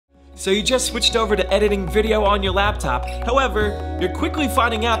So you just switched over to editing video on your laptop. However, you're quickly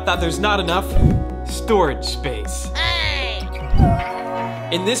finding out that there's not enough storage space.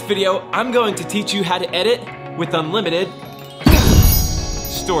 In this video, I'm going to teach you how to edit with unlimited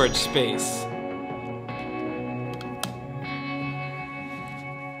storage space.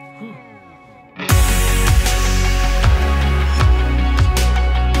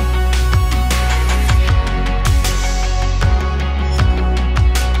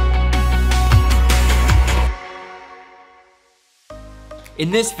 In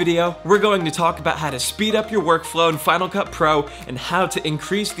this video, we're going to talk about how to speed up your workflow in Final Cut Pro and how to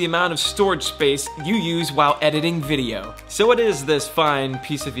increase the amount of storage space you use while editing video. So what is this fine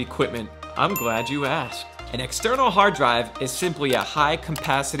piece of equipment? I'm glad you asked. An external hard drive is simply a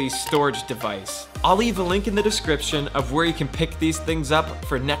high-capacity storage device. I'll leave a link in the description of where you can pick these things up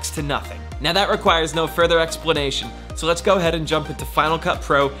for next to nothing. Now that requires no further explanation, so let's go ahead and jump into Final Cut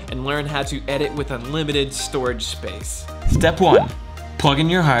Pro and learn how to edit with unlimited storage space. Step 1. Plug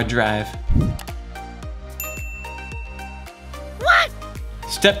in your hard drive. What?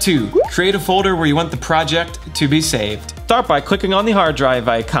 Step 2. Create a folder where you want the project to be saved. Start by clicking on the hard drive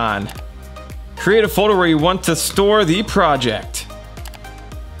icon. Create a folder where you want to store the project.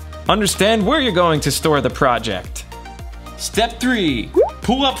 Understand where you're going to store the project. Step 3.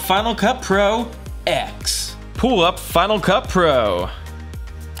 Pull up Final Cut Pro X. Pull up Final Cut Pro.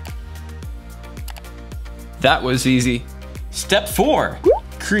 That was easy. Step 4.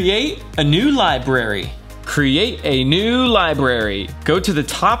 Create a new library. Create a new library. Go to the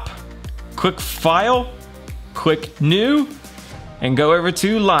top, click File, click New, and go over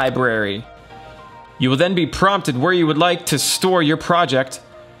to Library. You will then be prompted where you would like to store your project.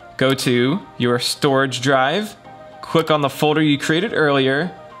 Go to your storage drive, click on the folder you created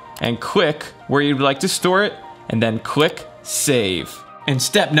earlier, and click where you'd like to store it, and then click Save. And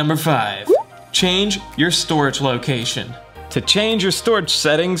step number 5. Change your storage location. To change your storage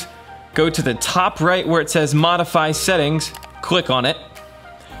settings, go to the top right where it says Modify Settings, click on it.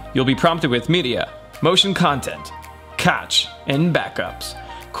 You'll be prompted with Media, Motion Content, Cache, and Backups.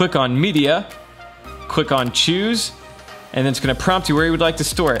 Click on Media, click on Choose, and then it's going to prompt you where you would like to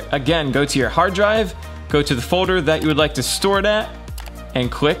store it. Again, go to your hard drive, go to the folder that you would like to store it at,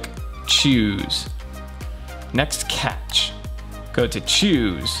 and click Choose. Next, Cache. Go to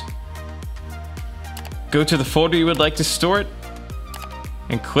Choose. Go to the folder you would like to store it,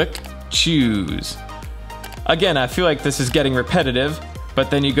 and click Choose. Again, I feel like this is getting repetitive, but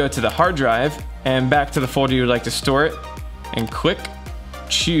then you go to the hard drive, and back to the folder you would like to store it, and click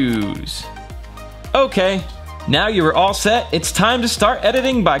Choose. Okay, now you are all set. It's time to start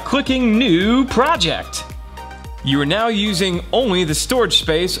editing by clicking New Project. You are now using only the storage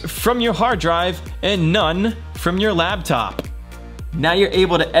space from your hard drive and none from your laptop. Now you're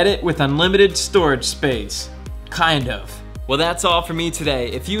able to edit with unlimited storage space. Kind of. Well, that's all for me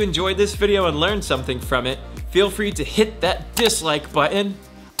today. If you enjoyed this video and learned something from it, feel free to hit that dislike button,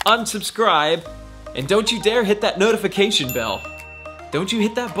 unsubscribe, and don't you dare hit that notification bell. Don't you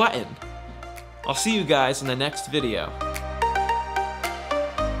hit that button. I'll see you guys in the next video.